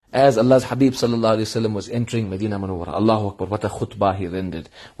As Allah's Habib sallallahu alayhi wasallam was entering Medina Munawwara, Allahu Akbar, what a khutbah he rendered.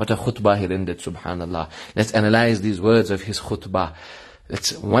 What a khutbah he rendered, subhanallah. Let's analyze these words of his khutbah.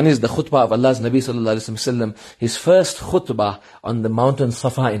 One is the khutbah of Allah's Nabi sallallahu alayhi wasallam, his first khutbah on the mountain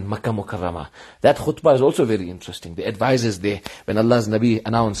Safa in Makkah Mukarramah. That khutbah is also very interesting. The advisors there, when Allah's Nabi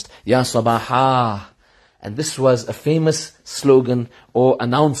announced, Ya Sabaha. And this was a famous slogan or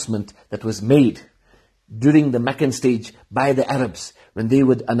announcement that was made during the Meccan stage by the Arabs, when they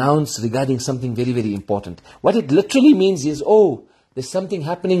would announce regarding something very, very important. What it literally means is, oh, there's something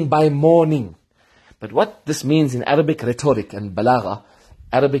happening by morning. But what this means in Arabic rhetoric and balagha,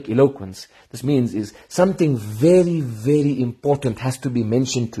 Arabic eloquence, this means is something very, very important has to be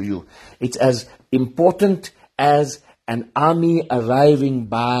mentioned to you. It's as important as an army arriving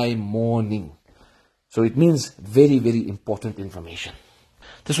by morning. So it means very, very important information.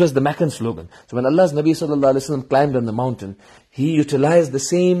 This was the Meccan slogan. So when Allah's Nabi sallallahu alaihi wasallam climbed on the mountain, he utilized the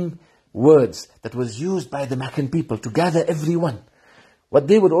same words that was used by the Meccan people to gather everyone. What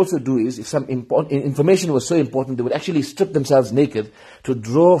they would also do is, if some information was so important, they would actually strip themselves naked to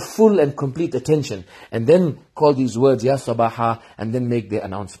draw full and complete attention, and then call these words, Ya Sabaha, and then make their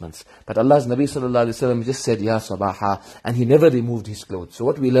announcements. But Allah's Nabi sallallahu alaihi wasallam just said, Ya Sabaha, and he never removed his clothes. So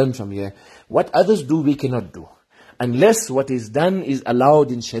what we learn from here, what others do, we cannot do. Unless what is done is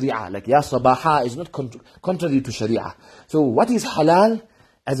allowed in Sharia, like Ya Sabaha is not contrary to Sharia. So what is halal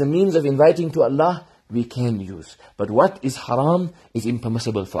as a means of inviting to Allah, we can use. But what is haram is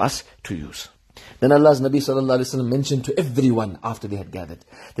impermissible for us to use. Then Allah's Nabi sallallahu alaihi wasallam mentioned to everyone after they had gathered,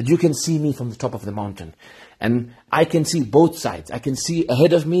 that you can see me from the top of the mountain. And I can see both sides. I can see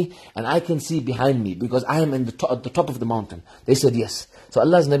ahead of me and I can see behind me, because I am at the top of the mountain. They said yes. So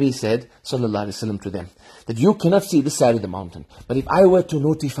Allah's Nabi said, sallallahu alaihi wasallam, to them, that you cannot see this side of the mountain. But if I were to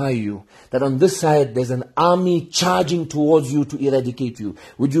notify you that on this side there's an army charging towards you to eradicate you,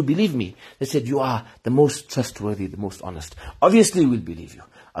 would you believe me? They said, you are the most trustworthy, the most honest. Obviously we'll believe you.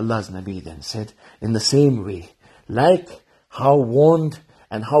 Allah's Nabi then said, in the same way, like how warned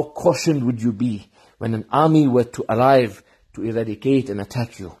and how cautioned would you be when an army were to arrive to eradicate and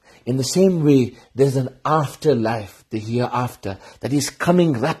attack you. In the same way, there's an afterlife, the hereafter, that is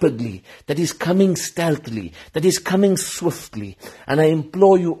coming rapidly, that is coming stealthily, that is coming swiftly. And I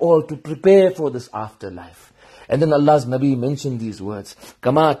implore you all to prepare for this afterlife. And then Allah's Nabi mentioned these words,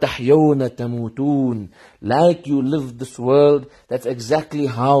 Kama tahyawna tamutun. Like you live this world, that's exactly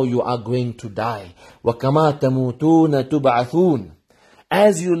how you are going to die. Wa kama tamutuna tub'athun.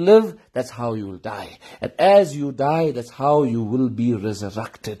 As you live, that's how you will die. And as you die, that's how you will be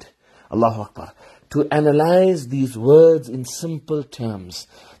resurrected. Allahu Akbar. To analyze these words in simple terms,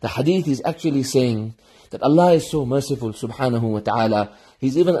 the hadith is actually saying that Allah is so merciful, subhanahu wa ta'ala,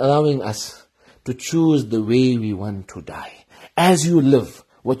 He's even allowing us to choose the way we want to die. As you live,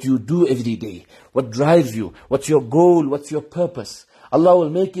 what you do every day, what drives you, what's your goal, what's your purpose, Allah will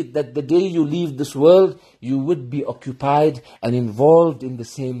make it that the day you leave this world, you would be occupied and involved in the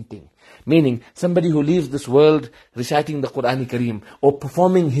same thing. Meaning, somebody who leaves this world reciting the Quran Kareem, or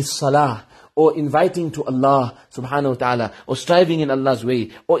performing his salah, or inviting to Allah subhanahu wa ta'ala, or striving in Allah's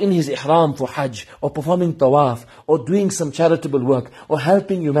way, or in his ihram for hajj, or performing tawaf, or doing some charitable work, or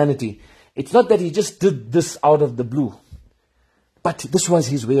helping humanity. It's not that he just did this out of the blue. But this was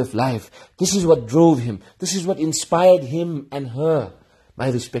his way of life. This is what drove him. This is what inspired him and her. My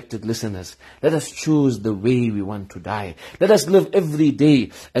respected listeners, let us choose the way we want to die. Let us live every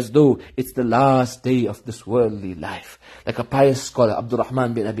day as though it's the last day of this worldly life. Like a pious scholar,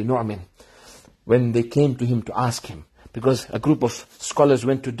 Abdurrahman bin Abi Nu'min, when they came to him to ask him, because a group of scholars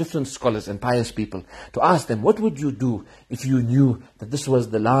went to different scholars and pious people to ask them, what would you do if you knew that this was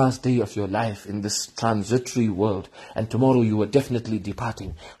the last day of your life in this transitory world and tomorrow you were definitely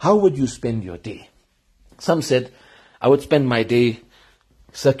departing? How would you spend your day? Some said, I would spend my day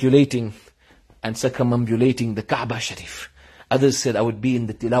circulating and circumambulating the Kaaba Sharif. Others said I would be in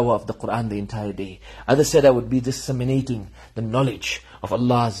the tilawah of the Quran the entire day. Others said I would be disseminating the knowledge of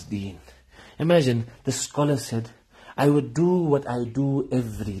Allah's deen. Imagine, the scholar said, I would do what I do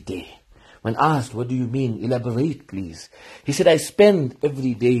every day. When asked, what do you mean? Elaborate, please. He said, I spend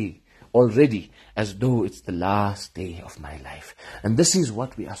every day already as though it's the last day of my life. And this is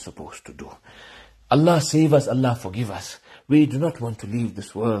what we are supposed to do. Allah save us, Allah forgive us. We do not want to leave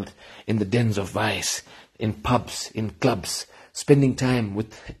this world in the dens of vice, in pubs, in clubs, spending time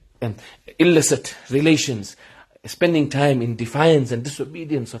with illicit relations, spending time in defiance and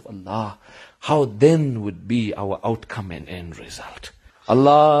disobedience of Allah. How then would be our outcome and end result?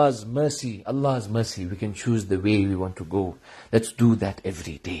 Allah's mercy, Allah's mercy. We can choose the way we want to go. Let's do that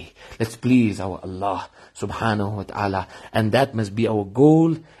every day. Let's please our Allah subhanahu wa ta'ala. And that must be our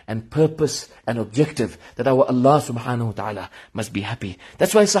goal and purpose and objective. That our Allah subhanahu wa ta'ala must be happy.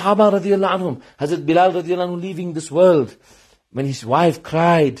 That's why Sahaba radiallahu anhum, Hazrat Bilal radiallahu anhu leaving this world, when his wife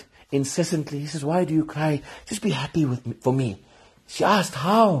cried incessantly, he says, why do you cry? Just be happy for me. She asked,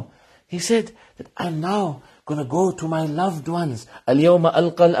 how? He said that I'm now gonna go to my loved ones. Al-yawma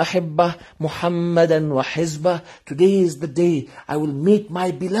alqa al-ahibba Muhammadan wa hizbah. Today is the day I will meet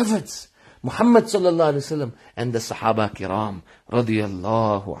my beloveds, Muhammad sallallahu alaihi wasallam and the Sahaba kiram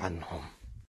radiyallahu anhum.